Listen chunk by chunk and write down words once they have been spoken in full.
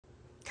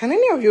Can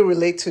any of you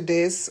relate to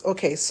this?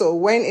 Okay, so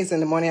when it's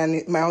in the morning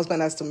and my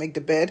husband has to make the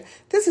bed,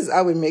 this is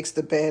how he makes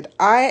the bed.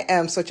 I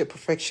am such a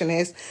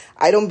perfectionist.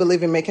 I don't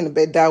believe in making the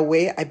bed that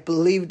way. I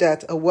believe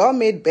that a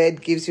well-made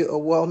bed gives you a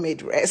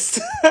well-made rest.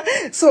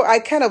 So I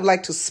kind of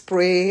like to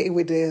spray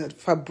with the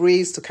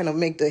Febreze to kind of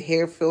make the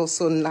hair feel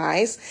so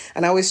nice.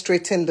 And I always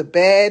straighten the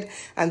bed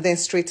and then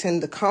straighten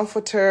the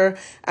comforter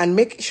and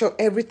make sure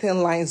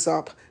everything lines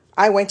up.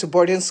 I went to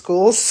boarding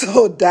school,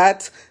 so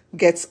that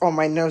gets on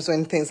my nerves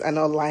when things are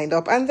not lined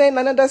up. And then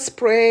another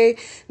spray,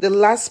 the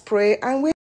last spray, and we